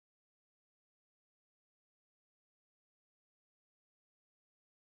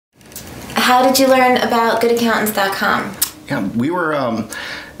How did you learn about goodaccountants.com? Yeah, we were,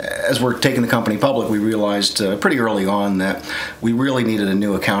 as we're taking the company public, we realized pretty early on that we really needed a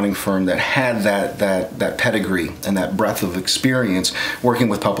new accounting firm that had that pedigree and that breadth of experience working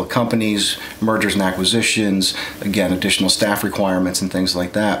with public companies, mergers and acquisitions, again, additional staff requirements and things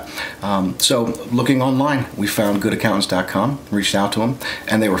like that. So looking online, we found goodaccountants.com, reached out to them,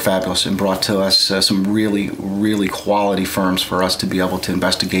 and they were fabulous and brought to us some really quality firms for us to be able to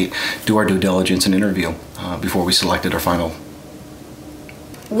investigate, do our due diligence and interview before we selected our final.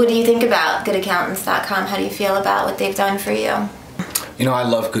 What do you think about goodaccountants.com? How do you feel about what they've done for you? You know, I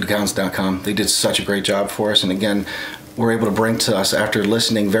love goodaccountants.com. They did such a great job for us, and again, we're able to bring to us, after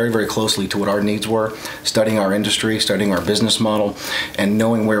listening very closely to what our needs were, studying our industry, studying our business model, and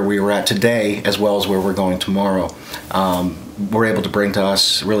knowing where we were at today as well as where we're going tomorrow. We're able to bring to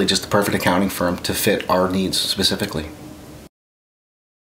us really just the perfect accounting firm to fit our needs specifically.